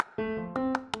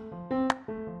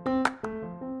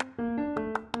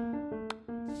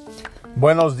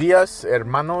Buenos días,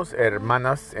 hermanos,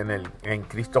 hermanas en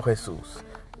Cristo Jesús.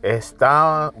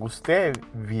 ¿Está usted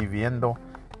viviendo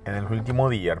en el último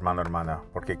día, hermano, hermana?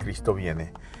 Porque Cristo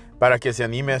viene. Para que se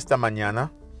anime esta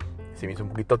mañana, se me hizo un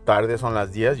poquito tarde, son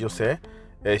las 10, yo sé.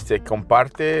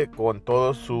 Comparte con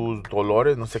todos sus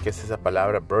dolores, no sé qué es esa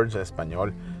palabra, burdens en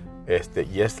español.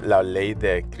 Y es la ley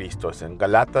de Cristo. Es en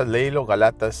Galatas, léelo,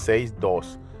 Galatas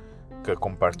 6:2. Que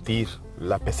compartir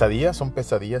la pesadilla, son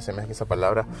pesadillas, se me hace esa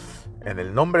palabra, en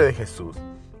el nombre de Jesús.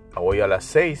 Hoy a las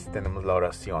 6 tenemos la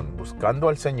oración, buscando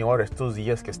al Señor estos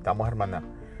días que estamos,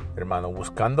 hermano,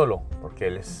 buscándolo, porque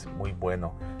Él es muy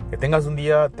bueno. Que tengas un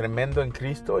día tremendo en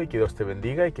Cristo y que Dios te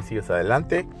bendiga y que sigas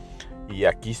adelante. Y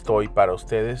aquí estoy para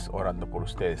ustedes, orando por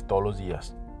ustedes todos los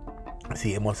días.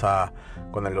 Seguimos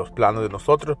con los planos de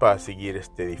nosotros para seguir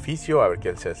este edificio, a ver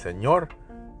quién sea el Señor.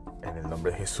 En el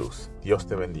nombre de Jesús. Dios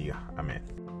te bendiga. Amén.